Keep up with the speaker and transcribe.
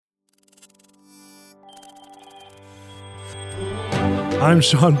I'm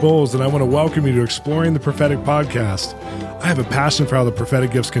Shawn Bolz, and I want to welcome you to Exploring the Prophetic podcast. I have a passion for how the prophetic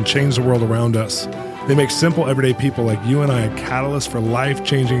gifts can change the world around us. They make simple, everyday people like you and I a catalyst for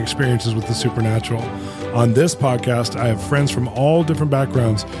life-changing experiences with the supernatural. On this podcast, I have friends from all different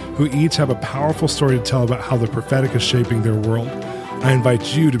backgrounds who each have a powerful story to tell about how the prophetic is shaping their world. I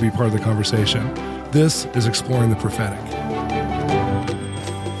invite you to be part of the conversation. This is Exploring the Prophetic.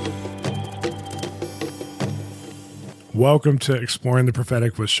 Welcome to Exploring the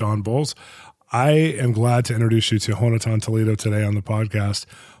Prophetic with Shawn Bolz. I am glad to introduce you to Jona Toledo today on the podcast.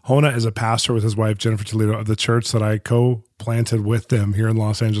 Jona is a pastor with his wife, Jennifer Toledo, of the church that I co-planted with them here in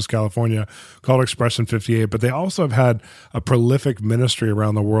Los Angeles, California, called Expression 58. But they also have had a prolific ministry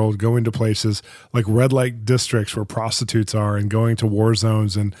around the world, going to places like red light districts where prostitutes are, and going to war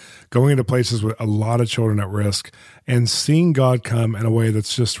zones, and going into places with a lot of children at risk, and seeing God come in a way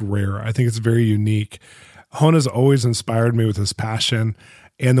that's just rare. I think it's very unique. Jona's always inspired me with his passion,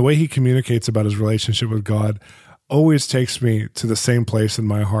 and the way he communicates about his relationship with God always takes me to the same place in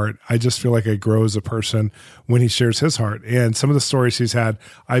my heart. I just feel like I grow as a person when he shares his heart. And some of the stories he's had,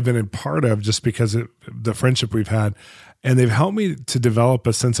 I've been a part of just because of the friendship we've had, and they've helped me to develop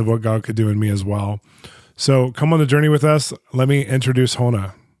a sense of what God could do in me as well. So come on the journey with us. Let me introduce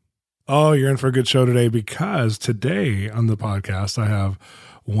Jona. Oh, you're in for a good show today, because today on the podcast, I have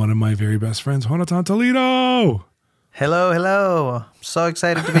one of my very best friends, Jona Toledo. Hello. So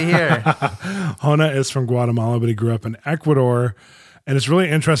excited to be here. Jona is from Guatemala, but he grew up in Ecuador. And it's really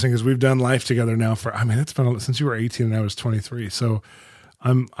interesting because we've done life together now it's been since you were 18 and I was 23. So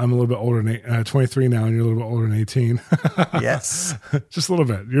I'm a little bit older than 23 now, and you're a little bit older than 18. Yes. Just a little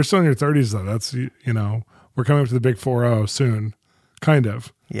bit. You're still in your 30s though. That's, we're coming up to the big 4-0 soon. Kind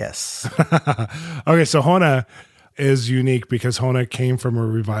of. Yes. Okay, so Jona is unique because Jona came from a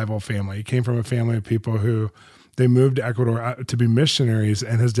revival family. He came from a family of people who they moved to Ecuador to be missionaries,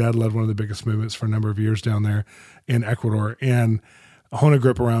 and his dad led one of the biggest movements for a number of years down there in Ecuador. And Jona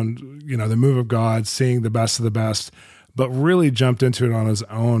grew up around, the move of God, seeing the best of the best, but really jumped into it on his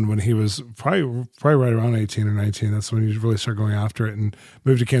own when he was probably right around 18 or 19. That's when he really started going after it, and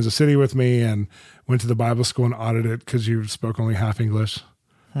moved to Kansas City with me and went to the Bible school and audited it because you spoke only half English.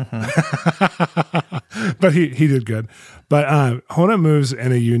 Mm-hmm. But he did good. But Jona moves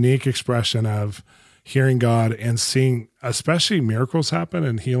in a unique expression of hearing God and seeing especially miracles happen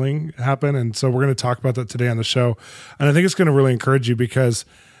and healing happen. And so we're going to talk about that today on the show. And I think it's going to really encourage you because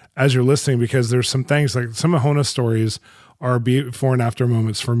as you're listening, because there's some things like some of Jona's stories are before and after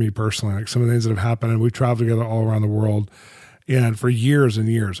moments for me personally, like some of the things that have happened. And we've traveled together all around the world and for years and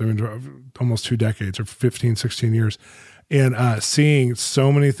years, almost 2 decades or 15, 16 years. And seeing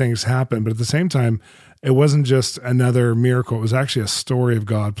so many things happen, but at the same time, it wasn't just another miracle. It was actually a story of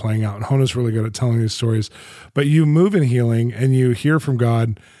God playing out. And Jona's really good at telling these stories. But you move in healing and you hear from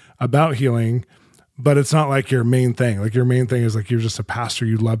God about healing, but it's not like your main thing. Like your main thing is like you're just a pastor.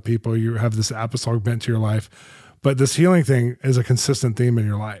 You love people. You have this apostolic bent to your life. But this healing thing is a consistent theme in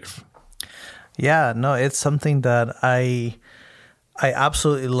your life. Yeah, no, it's something that I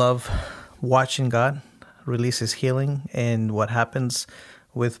absolutely love watching God release his healing and what happens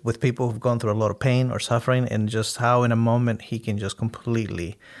with people who've gone through a lot of pain or suffering, and just how in a moment he can just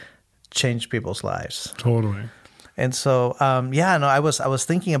completely change people's lives. Totally. And so, I was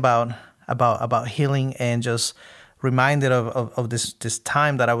thinking about healing, and just reminded of this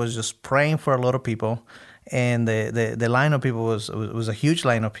time that I was just praying for a lot of people, and the line of people was a huge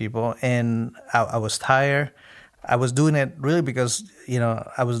line of people, and I was tired. I was doing it really because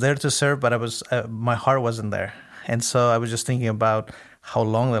I was there to serve, but my heart wasn't there, and so I was just thinking about how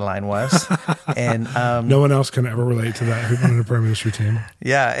long the line was. And no one else can ever relate to that who's on a prayer ministry team.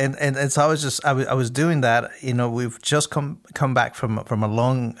 Yeah, and so I was doing that. We've just come back from a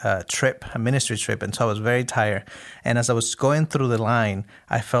long trip, a ministry trip, and so I was very tired. And as I was going through the line,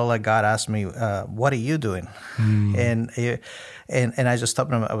 I felt like God asked me, "What are you doing?" And I just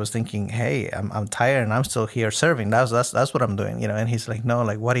stopped and I was thinking, "Hey, I'm tired and I'm still here serving. That's what I'm doing." And He's like, "No,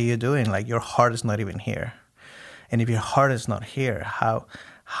 like what are you doing? Like your heart is not even here." And if your heart is not here, how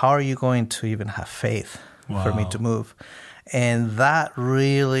are you going to even have faith for me to move? And that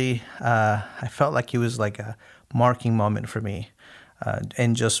really, I felt like it was like a marking moment for me,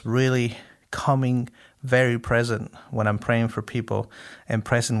 and just really coming very present when I'm praying for people and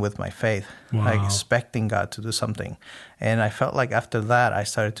present with my faith, like expecting God to do something. And I felt like after that, I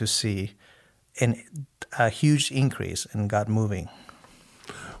started to see a huge increase in God moving.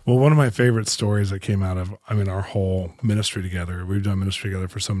 Well, one of my favorite stories that came out of, our whole ministry together, we've done ministry together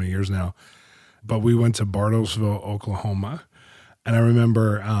for so many years now, but we went to Bartlesville, Oklahoma, And I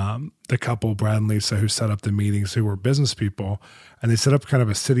remember the couple, Brad and Lisa, who set up the meetings, who were business people, and they set up kind of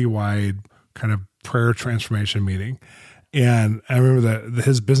a citywide kind of prayer transformation meeting. And I remember that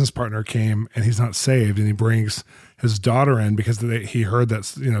his business partner came, and he's not saved, and he brings his daughter in because he heard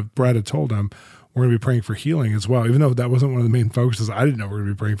that, Brad had told him, we're going to be praying for healing as well. Even though that wasn't one of the main focuses, I didn't know we were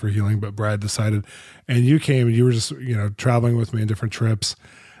going to be praying for healing, but Brad decided. And you came, and you were just, traveling with me in different trips.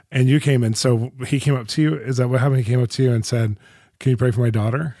 And you came, and so he came up to you. Is that what happened? He came up to you and said, can you pray for my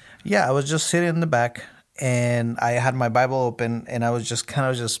daughter? Yeah, I was just sitting in the back, and I had my Bible open, and I was just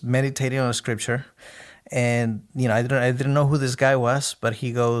kind of just meditating on a scripture. And, I didn't know who this guy was, but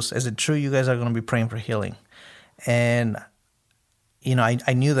he goes, is it true you guys are going to be praying for healing? And,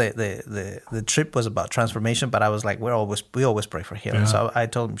 I knew that the trip was about transformation, but I was like, we always pray for healing. Yeah. So I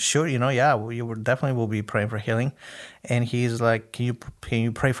told him, sure, you definitely will be praying for healing. And he's like, can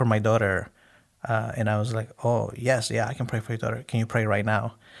you pray for my daughter? And I was like, oh, yes, yeah, I can pray for your daughter. Can you pray right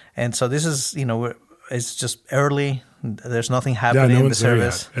now? And so this is, it's just early. There's nothing happening in the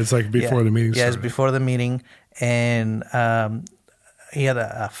service. It's like before the meeting started. Yeah, it's before the meeting. And he had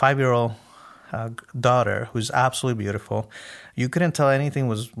a 5-year-old daughter who's absolutely beautiful. You couldn't tell anything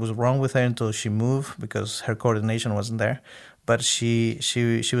was wrong with her until she moved because her coordination wasn't there. But she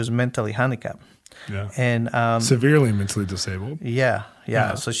was mentally handicapped. Yeah. And severely mentally disabled. Yeah.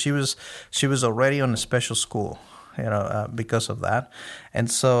 So she was already on a special school, because of that.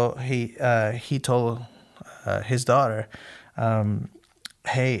 And so he told his daughter,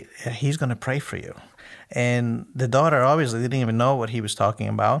 hey, he's going to pray for you. And the daughter obviously didn't even know what he was talking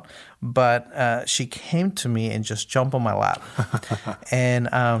about, but she came to me and just jumped on my lap. And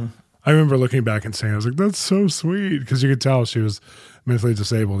I remember looking back and saying, I was like, that's so sweet, because you could tell she was mentally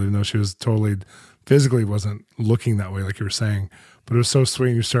disabled, even though she was totally physically wasn't looking that way, like you were saying. But it was so sweet,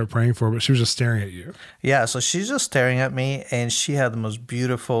 and you start praying for her, but she was just staring at you. Yeah, so she's just staring at me, and she had the most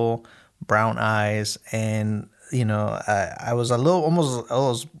beautiful brown eyes, and I was a little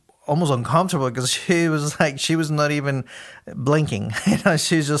almost uncomfortable because she was not even blinking.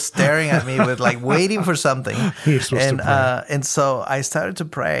 She was just staring at me with waiting for something. You're supposed to pray. And so I started to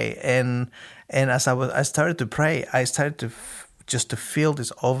pray, and as I started to pray, I started to just to feel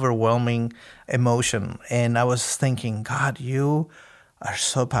this overwhelming emotion, and I was thinking, God, you are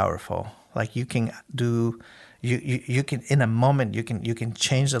so powerful. Like you can do. You can in a moment you can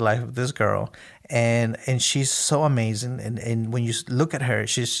change the life of this girl, and she's so amazing, and when you look at her,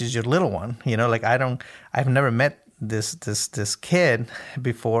 she's your little one, I've never met this kid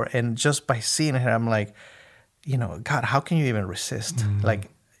before, and just by seeing her, I'm like, God, how can you even resist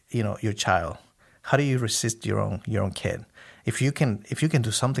your child? How do you resist your own kid? If you can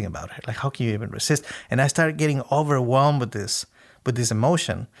do something about it, how can you even resist? And I started getting overwhelmed with this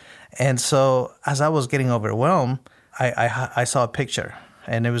emotion. And so as I was getting overwhelmed, I saw a picture,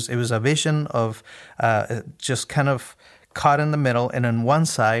 and it was a vision of just kind of caught in the middle, and on one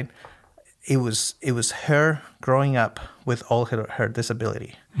side it was her growing up with all her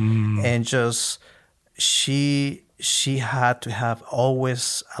disability, and just she had to have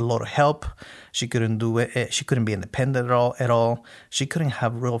always a lot of help. She couldn't do it. She couldn't be independent at all. She couldn't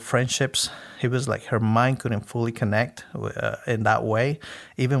have real friendships. It was like her mind couldn't fully connect in that way,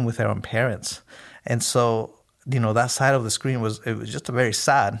 even with her own parents. And so, that side of the screen was just a very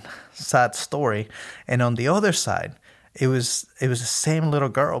sad story. And on the other side, it was the same little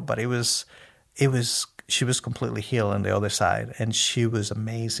girl, but she was completely healed on the other side, and she was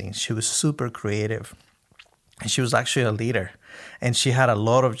amazing. She was super creative. And she was actually a leader, and she had a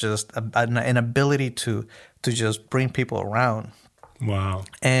lot of just an ability to just bring people around. Wow!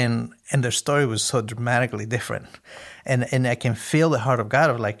 And their story was so dramatically different, and I can feel the heart of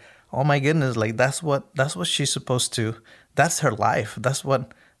God of oh my goodness, that's what she's supposed to. That's her life.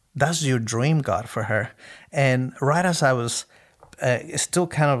 That's your dream, God, for her. And right as I was still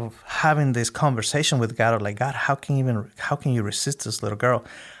kind of having this conversation with God, of God, how can you resist this little girl?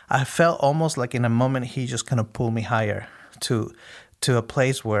 I felt almost like in a moment he just kind of pulled me higher to a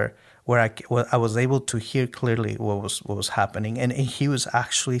place where I was able to hear clearly what was happening, and he was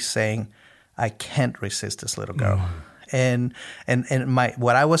actually saying, I can't resist this little girl. And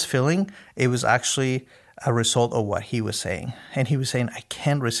what I was feeling, it was actually a result of what he was saying. And he was saying, I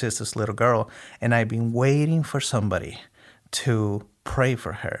can't resist this little girl, and I've been waiting for somebody to pray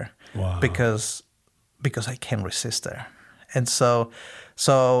for her. Wow. because I can't resist her. And so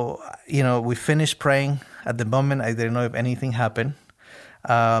we finished praying. At the moment, I didn't know if anything happened.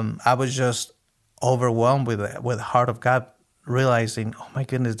 I was just overwhelmed with the heart of God, realizing, oh my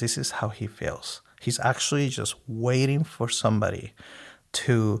goodness, this is how he feels. He's actually just waiting for somebody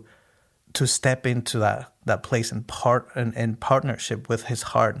to to step into that place and partnership with his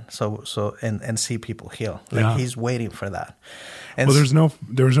heart, and see people heal. Like he's waiting for that. And well,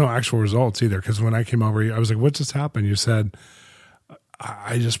 there was no actual results either, because when I came over, I was like, "What just happened?" You said,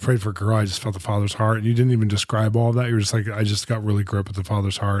 "I just prayed for a girl. I just felt the Father's heart," and you didn't even describe all of that. You were just like, "I just got really gripped with the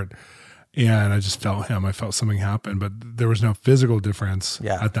Father's heart, and I just felt him. I felt something happen," but there was no physical difference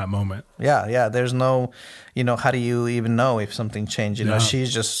at that moment. Yeah. There's no, how do you even know if something changed?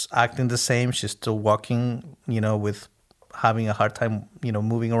 She's just acting the same. She's still walking, with having a hard time,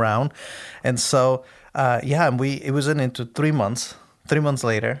 moving around. And so, and it wasn't into 3 months. 3 months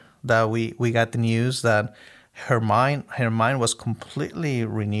later that we got the news that her mind was completely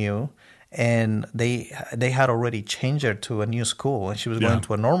renewed. And they had already changed her to a new school, and she was going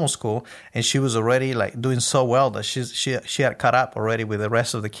to a normal school, and she was already like doing so well that she had caught up already with the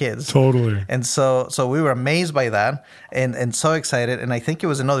rest of the kids. Totally. And so we were amazed by that and so excited. And I think it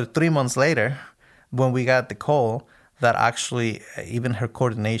was another 3 months later when we got the call that actually even her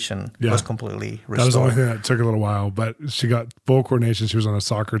coordination was completely restored. That was the only thing that took a little while, but she got full coordination. She was on a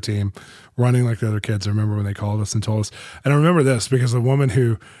soccer team running like the other kids. I remember when they called us and told us. And I remember this because the woman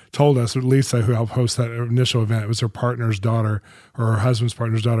who told us, Lisa, who helped host that initial event, it was her partner's daughter, or her husband's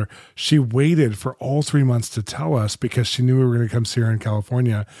partner's daughter. She waited for all 3 months to tell us because she knew we were going to come see her in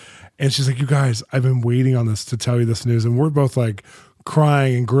California. And she's like, "You guys, I've been waiting on this to tell you this news." And we're both like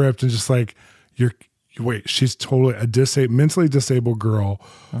crying and gripped and just like, wait, she's totally a mentally disabled girl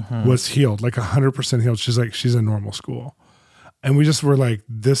was healed, like 100% healed. She's like, she's in normal school. And we just were like,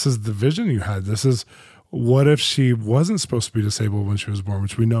 this is the vision you had. This is, what if she wasn't supposed to be disabled when she was born,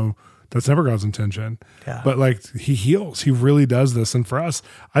 which we know that's never God's intention. Yeah. But like, he heals. He really does this. And for us,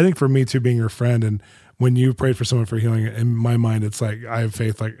 I think for me too, being your friend, and when you prayed for someone for healing, in my mind, it's like, I have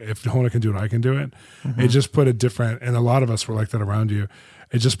faith, like if Jona can do it, I can do it. It just put a different, and a lot of us were like that around you.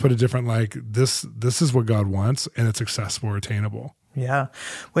 It just put a different, like, this is what God wants, and it's accessible or attainable. Yeah.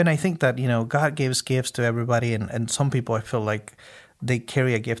 When I think that, God gives gifts to everybody, and some people, I feel like they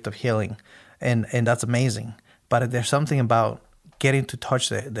carry a gift of healing, and that's amazing. But there's something about getting to touch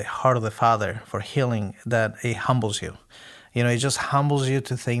the heart of the Father for healing that it humbles you. It just humbles you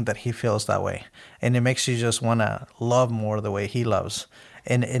to think that he feels that way. And it makes you just want to love more the way he loves.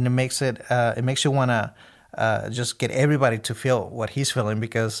 And it makes you want to just get everybody to feel what he's feeling,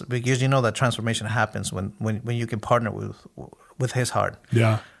 because that transformation happens when you can partner with his heart.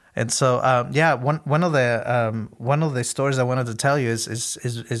 Yeah. And so one of the stories I wanted to tell you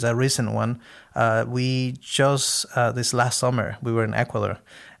is a recent one. We just this last summer we were in Ecuador,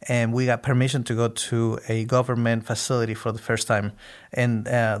 and we got permission to go to a government facility for the first time, and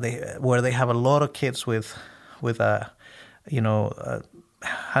where they have a lot of kids with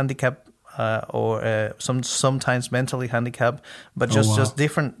handicap. Or sometimes mentally handicapped, but just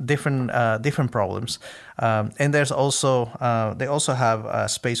different problems. And there's also they also have a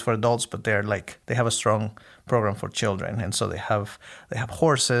space for adults, but they have a strong program for children, and so they have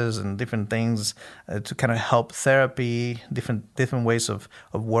horses and different things to kind of help therapy, different ways of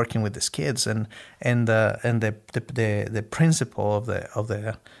working with these kids, and the principal of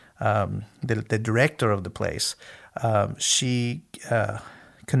the director of the place, she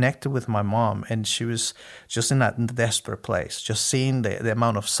connected with my mom, and she was just in that desperate place, just seeing the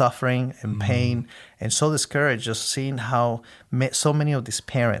amount of suffering and pain, and so discouraged, just seeing how so many of these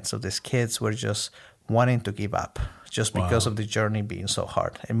parents of these kids were just wanting to give up just because of the journey being so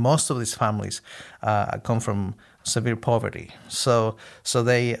hard. And most of these families come from severe poverty, so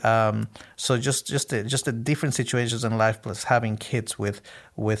they just the different situations in life, plus having kids with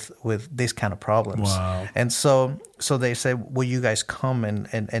these kind of problems. And so they said, will you guys come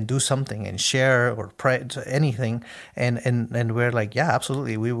and do something and share or pray to anything? And we're like, yeah,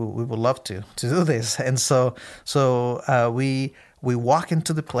 absolutely, we would love to do this. And so we walk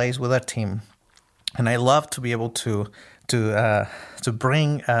into the place with our team, and I love to be able to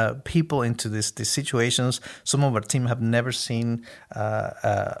bring people into these situations. Some of our team have never seen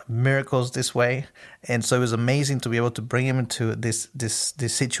miracles this way, and so it was amazing to be able to bring them into this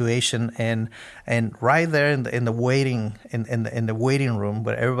situation. And right there in the waiting room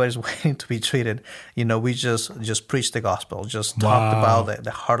where everybody's waiting to be treated, we just preached the gospel, just talked about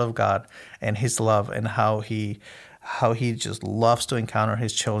the heart of God and His love, and how He just loves to encounter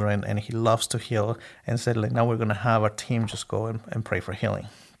his children, and he loves to heal, and said, like, now we're going to have our team just go and pray for healing.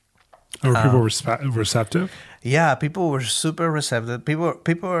 Were people receptive? Yeah, people were super receptive. People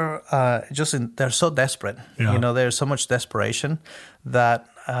are they're so desperate. Yeah. There's so much desperation that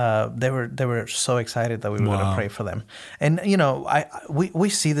they were so excited that we were going to pray for them. And you know, we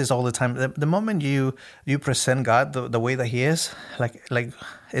see this all the time. The moment you present God the way that He is, like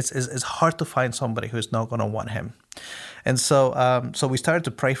it's hard to find somebody who's not going to want Him. And so we started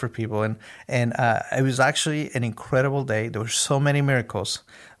to pray for people, and it was actually an incredible day. There were so many miracles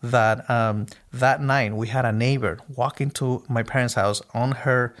that that night we had a neighbor walk into my parents' house on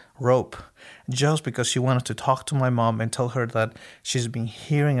her rope, just because she wanted to talk to my mom and tell her that she's been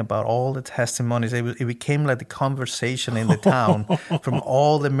hearing about all the testimonies. It became like the conversation in the town from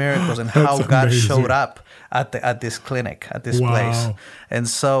all the miracles and how God amazing. showed up at this clinic, at this place. And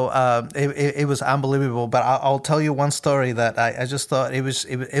so it was unbelievable. But I'll tell you one story that I just thought it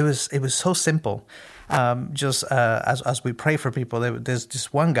was so simple. As we pray for people, there's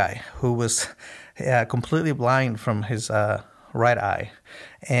this one guy who was completely blind from his right eye,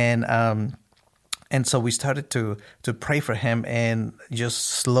 and so we started to pray for him, and just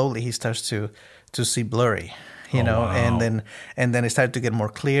slowly he starts to see blurry, you know, and then it started to get more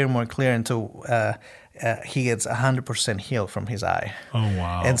clear until he gets 100% healed from his eye. Oh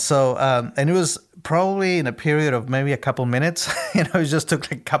wow! And so and it was probably in a period of maybe a couple minutes. You know, it just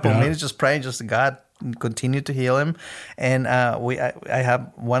took like a couple minutes just praying, just God continue to heal him. And I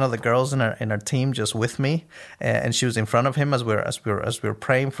have one of the girls in our team just with me, and she was in front of him as we were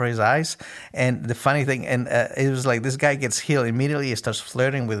praying for his eyes. And the funny thing, and it was like this guy gets healed immediately. He starts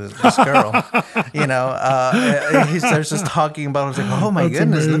flirting with this girl. You know, he starts just talking about. I was like, oh my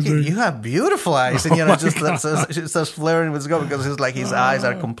goodness, amazing. Look, you have beautiful eyes, and you know, just she starts flirting with this girl because it's like his eyes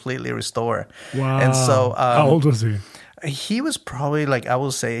are completely restored. Wow! And so, how old was he? He was probably like, I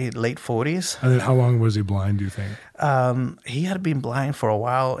will say, late 40s. And then how long was he blind, do you think? He had been blind for a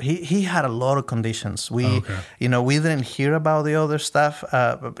while. He had a lot of conditions. We didn't hear about the other stuff,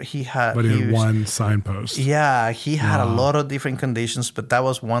 but he had one signpost. Yeah, he had a lot of different conditions, but that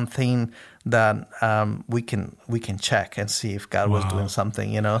was one thing that we can check and see if God was doing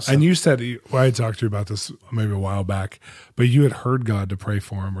something, you know. So. And you said, I talked to you about this maybe a while back, but you had heard God to pray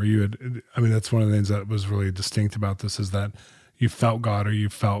for him, or that's one of the things that was really distinct about this, is that you felt God, or you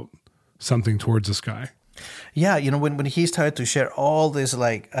felt something towards this guy. Yeah, you know, when he started to share all this,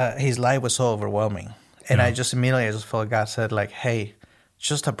 like his life was so overwhelming, and I just immediately felt God said, like, hey,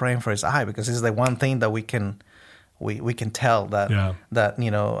 just start praying for his eye, because it's the one thing that we can tell that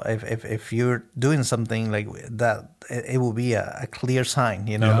you know, if you're doing something like that, it will be a clear sign,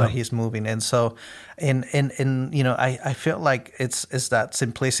 you know, that he's moving. And so, and you know, I feel like it's that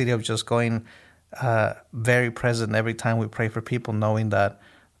simplicity of just going very present every time we pray for people, knowing that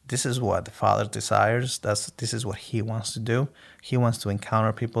this is what the Father desires. This is what He wants to do. He wants to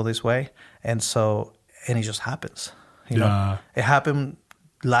encounter people this way, and it just happens. You know, it happened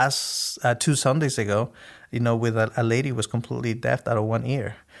last 2 Sundays ago. You know, with a lady who was completely deaf out of one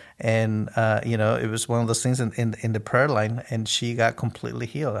ear, and you know, it was one of those things in the prayer line, and she got completely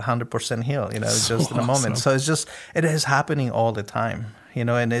healed, 100% healed. You know, so just in a moment. So it is happening all the time. You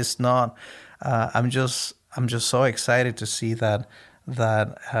know, and it's not. I'm just so excited to see that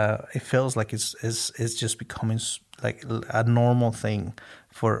it feels like it's just becoming like a normal thing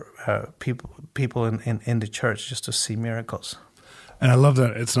for people in the church, just to see miracles. And I love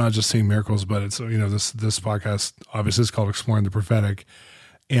that it's not just seeing miracles, but it's, you know, this podcast obviously is called Exploring the Prophetic,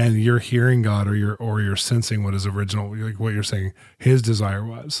 and you're hearing God, or you're sensing what his original, like what you're saying, his desire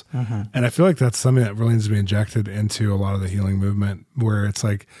was. Mm-hmm. And I feel like that's something that really needs to be injected into a lot of the healing movement, where it's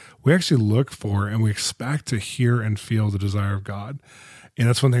like we actually look for and we expect to hear and feel the desire of God. And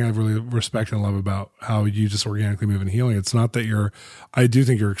that's one thing I really respect and love about how you just organically move in healing. It's not that I do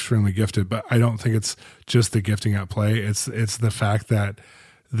think you're extremely gifted, but I don't think it's just the gifting at play. It's the fact that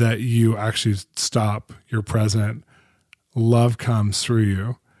you actually stop, you're present, love comes through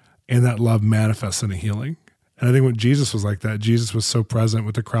you, and that love manifests in a healing. And I think when Jesus was like that, Jesus was so present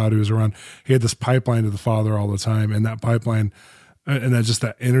with the crowd who was around. He had this pipeline to the Father all the time, and that pipeline, and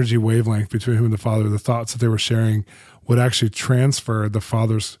that energy wavelength between him and the Father, the thoughts that they were sharing would actually transfer the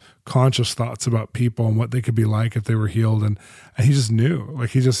Father's conscious thoughts about people and what they could be like if they were healed. And he just knew,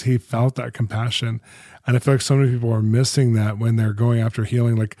 like he felt that compassion. And I feel like so many people are missing that when they're going after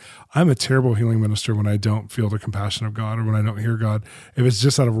healing. Like, I'm a terrible healing minister when I don't feel the compassion of God, or when I don't hear God. If it's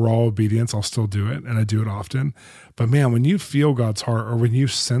just out of raw obedience, I'll still do it, and I do it often. But man, when you feel God's heart, or when you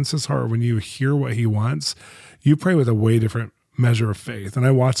sense his heart, or when you hear what he wants, you pray with a way different measure of faith. And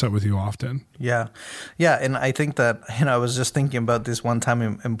I watch that with you often. Yeah. And I think that, you know, I was just thinking about this one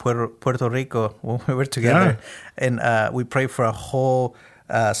time in Puerto Rico when we were together, and we prayed for a whole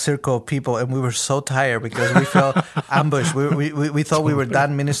circle of people, and we were so tired because we felt ambushed. We thought we were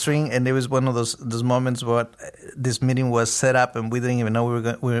done ministering, and it was one of those moments where this meeting was set up, and we didn't even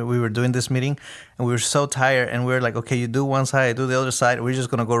know we were doing this meeting, and we were so tired, and we were like, okay, you do one side, I do the other side. We're just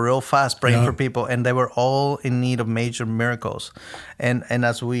going to go real fast praying for people, and they were all in need of major miracles. And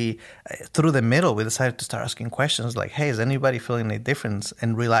as we, through the middle, we decided to start asking questions like, hey, is anybody feeling a difference?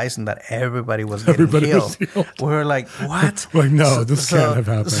 And realizing that everybody was getting healed. We were like, what? Like, no, this can't have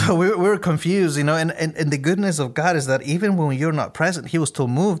happened. So we were confused, and the goodness of God is that even when you're not present, he was still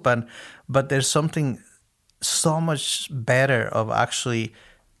moved, but there's something so much better of actually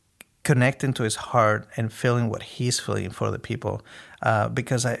connecting to his heart and feeling what he's feeling for the people,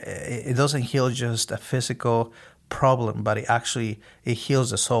 because it doesn't heal just a physical problem, but it heals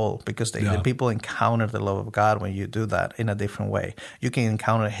the soul, because the people encounter the love of God when you do that in a different way. You can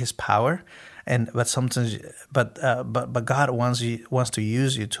encounter his power, but sometimes God wants to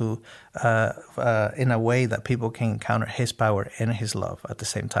use you to in a way that people can encounter his power and his love at the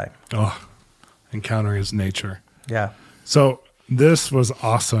same time. Encountering his nature. Yeah. So this was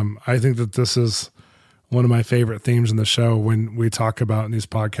awesome. I think that this is one of my favorite themes in the show when we talk about in these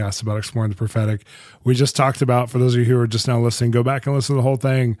podcasts about exploring the prophetic. We just talked about, for those of you who are just now listening, go back and listen to the whole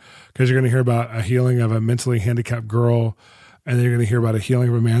thing, because you're going to hear about a healing of a mentally handicapped girl, and then you're going to hear about a healing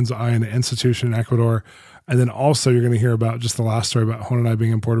of a man's eye in an institution in Ecuador. And then also you're going to hear about just the last story about Jona and I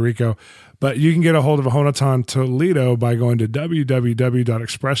being in Puerto Rico. But you can get a hold of Jonatan Toledo by going to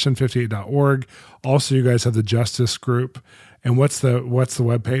www.expression58.org. Also, you guys have the Justice group. And what's the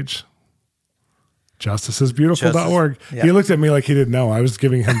webpage? justicesbeautiful.org. Yeah. He looked at me like he didn't know. I was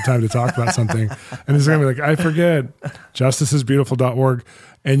giving him time to talk about something. And he's going to be like, I forget. justicesbeautiful.org.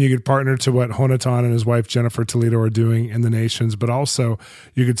 And you could partner to what Jonatan and his wife, Jennifer Toledo, are doing in the nations. But also,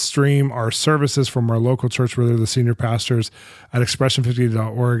 you could stream our services from our local church where they're the senior pastors at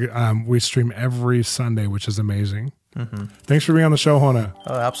expression58.org. We stream every Sunday, which is amazing. Mm-hmm. Thanks for being on the show, Jona.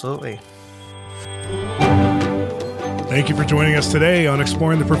 Oh, absolutely. Thank you for joining us today on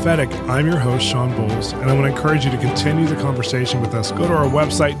Exploring the Prophetic. I'm your host, Shawn Bolz, and I want to encourage you to continue the conversation with us. Go to our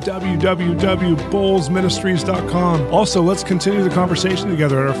website, www.bolzministries.com. Also, let's continue the conversation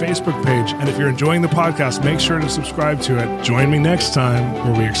together at our Facebook page. And if you're enjoying the podcast, make sure to subscribe to it. Join me next time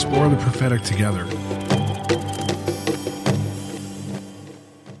where we explore the prophetic together.